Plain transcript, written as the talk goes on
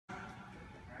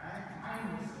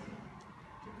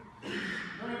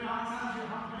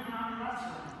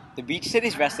The Beach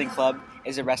Cities Wrestling Club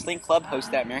is a wrestling club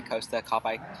hosted at Maricosta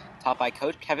taught by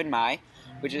Coach Kevin Mai,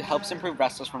 which helps improve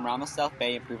wrestlers from around the South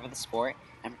Bay improve the sport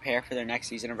and prepare for their next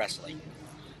season of wrestling.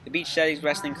 The Beach Cities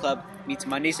Wrestling Club meets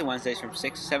Mondays and Wednesdays from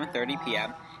 6 to 7:30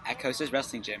 p.m. at Costa's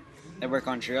Wrestling Gym. They work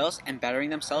on drills and bettering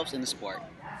themselves in the sport.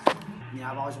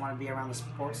 I've always wanted to be around the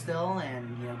sport still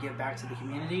and, give back to the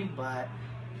community, but,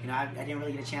 I didn't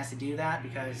really get a chance to do that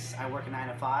because I work a 9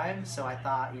 to 5, so I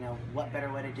thought, what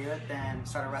better way to do it than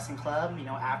start a wrestling club,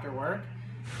 after work,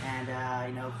 and,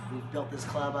 we've built this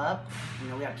club up.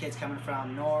 We have kids coming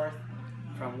from north,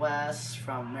 from west,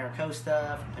 from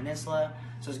Maricosta, from Peninsula,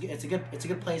 so it's a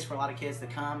good place for a lot of kids to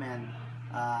come and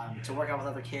to work out with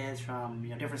other kids from,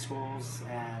 different schools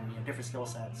and, different skill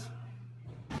sets.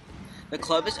 The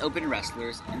club is open to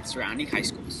wrestlers in surrounding high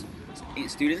schools.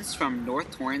 Students from North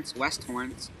Torrance, West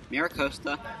Torrance,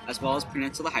 Maricosta, as well as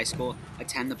Peninsula High School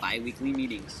attend the bi-weekly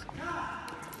meetings.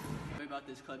 About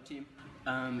this club team,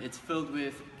 it's filled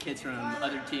with kids from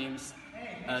other teams,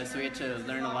 so we get to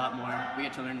learn a lot more. We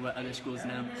get to learn what other schools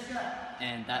know,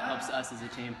 and that helps us as a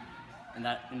team, and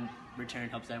that in return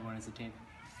helps everyone as a team.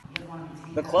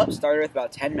 The club started with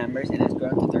about 10 members and has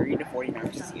grown to 30 to 40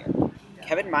 members this year.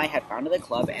 Kevin Mai had founded the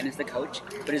club and is the coach,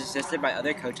 but is assisted by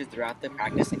other coaches throughout the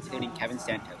practice, including Kevin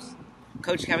Santos.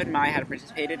 Coach Kevin Mai had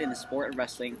participated in the sport of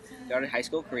wrestling throughout his high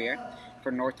school career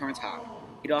for North Torrance High.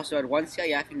 He'd also had one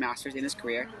CIF and Masters in his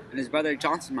career, and his brother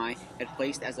Johnson Mai had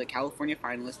placed as a California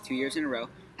finalist 2 years in a row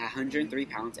at 103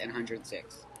 pounds and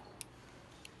 106.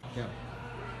 Yeah.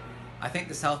 I think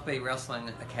the South Bay Wrestling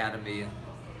Academy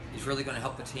is really going to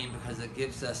help the team because it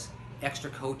gives us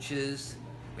extra coaches.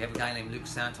 We have a guy named Luke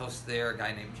Santos there, a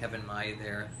guy named Kevin Mai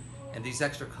there, and these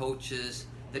extra coaches,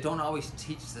 they don't always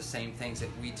teach the same things that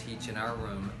we teach in our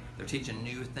room. They're teaching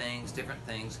new things, different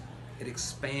things. It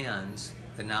expands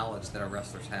the knowledge that our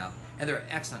wrestlers have, and they're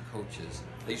excellent coaches.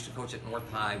 They used to coach at North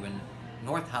High when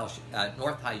North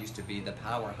High used to be the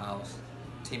powerhouse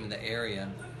team in the area.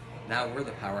 Now we're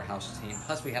the powerhouse team,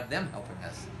 plus we have them helping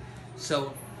us.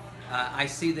 So I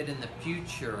see that in the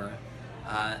future,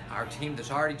 our team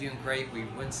that's already doing great, we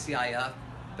win CIF,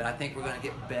 but I think we're going to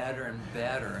get better and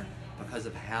better because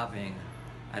of having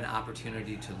an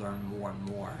opportunity to learn more and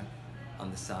more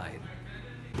on the side.